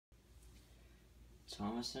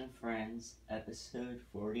Thomas and Friends, episode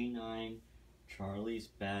 49, Charlie's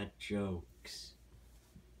Bad Jokes.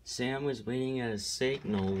 Sam was waiting at a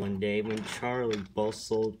signal one day when Charlie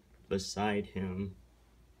bustled beside him.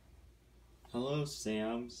 "Hello,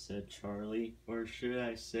 Sam," said Charlie, or should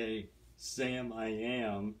I say, "Sam, I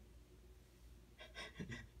am."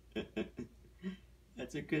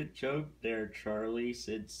 "That's a good joke there, Charlie,"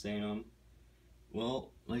 said Sam.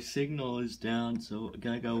 "Well, my signal is down, so I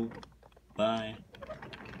gotta go. Bye."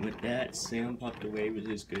 With that, Sam popped away with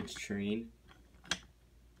his goods train.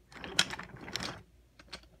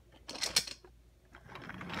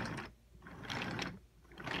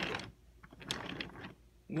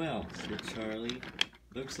 "Well," said Charlie,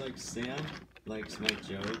 "looks like Sam likes my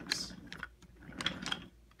jokes.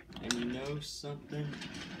 And you know something?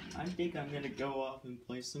 I think I'm gonna go off and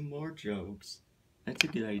play some more jokes. That's a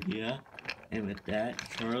good idea." And with that,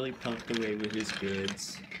 Charlie puffed away with his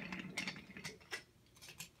goods.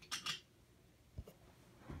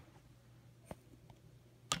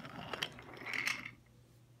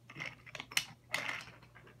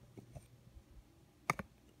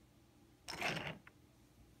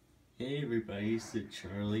 "Hey everybody," said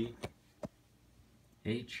Charlie.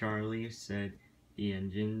 "Hey Charlie," said the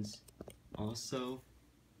engines. "Also,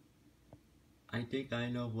 I think I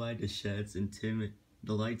know why the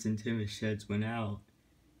lights in Tim's sheds went out.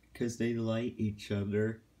 'Cause they light each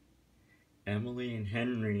other." Emily and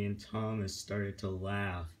Henry and Thomas started to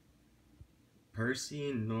laugh. Percy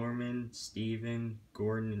and Norman, Stephen,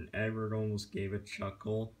 Gordon, and Edward almost gave a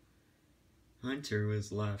chuckle. Hunter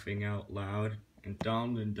was laughing out loud, and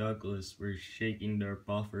Donald and Douglas were shaking their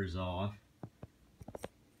buffers off.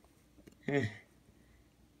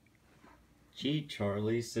 "Gee,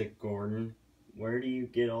 Charlie," said Gordon, "where do you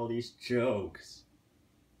get all these jokes?"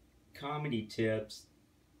 "Comedy tips.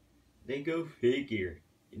 They go figure.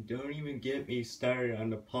 And don't even get me started on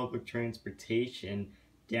the public transportation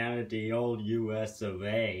down at the old US of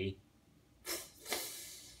A.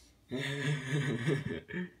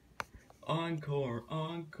 "Encore,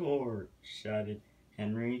 encore," shouted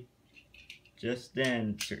Henry. Just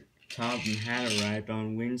then, Tom had arrived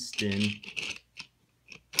on Winston.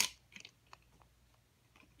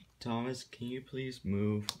 "Thomas, can you please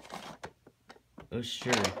move?" "Oh,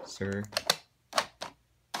 sure, sir."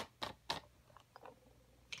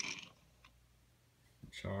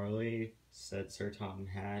 "Charlie," said Sir Tom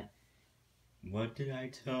Hat, "what did I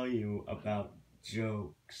tell you about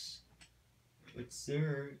jokes?" "But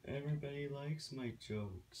sir, everybody likes my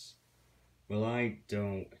jokes." "Well, I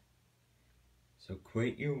don't. So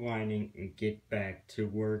quit your whining and get back to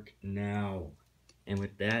work now." And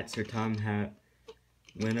with that, Sir Tom Hat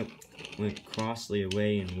went crossly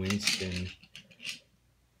away in Winston.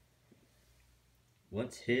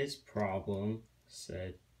 "What's his problem?"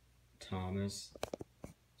 said Thomas.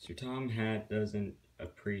 "Sir Tom Hat doesn't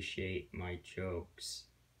appreciate my jokes,"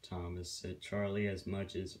 Thomas said, "Charlie, as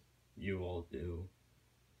much as you all do."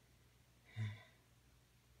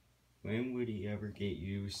 "When would he ever get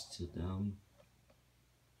used to them?"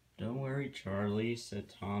 "Don't worry, Charlie," said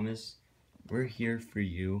Thomas. "We're here for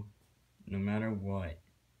you, no matter what."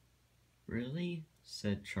 "Really?"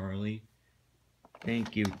 said Charlie.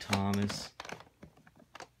 "Thank you, Thomas."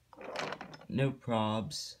 "No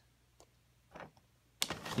probs.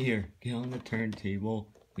 Here, get on the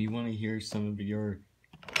turntable. We want to hear some of your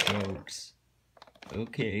jokes."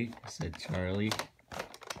 "Okay," said Charlie.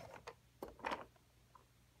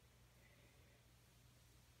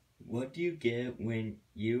 "What do you get when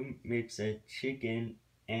you mix a chicken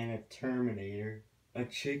and a Terminator? A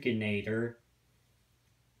chickinator."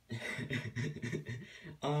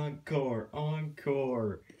 "Encore,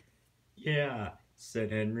 encore." "Yeah,"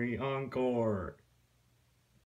 said Henry, "encore."